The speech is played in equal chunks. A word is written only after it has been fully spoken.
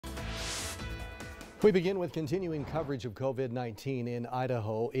We begin with continuing coverage of COVID-19 in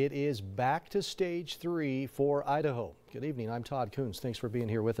Idaho. It is back to stage 3 for Idaho. Good evening, I'm Todd Coons. Thanks for being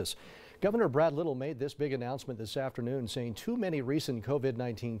here with us. Governor Brad Little made this big announcement this afternoon saying too many recent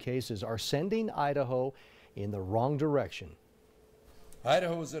COVID-19 cases are sending Idaho in the wrong direction.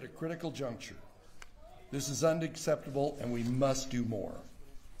 Idaho is at a critical juncture. This is unacceptable and we must do more.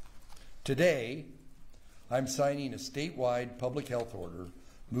 Today, I'm signing a statewide public health order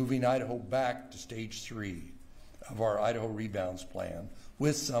moving Idaho back to stage 3 of our Idaho Rebounds Plan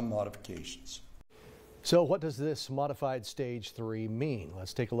with some modifications. So what does this modified stage 3 mean?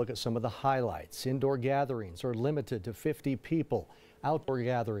 Let's take a look at some of the highlights. Indoor gatherings are limited to 50 people. Outdoor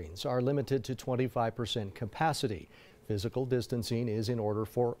gatherings are limited to 25% capacity. Physical distancing is in order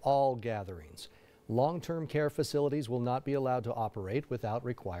for all gatherings. Long-term care facilities will not be allowed to operate without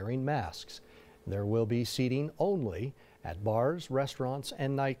requiring masks. There will be seating only at bars, restaurants,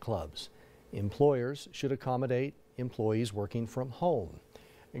 and nightclubs. Employers should accommodate employees working from home.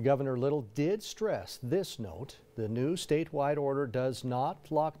 Governor Little did stress this note: the new statewide order does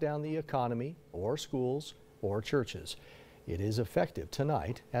not lock down the economy or schools or churches. It is effective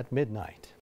tonight at midnight.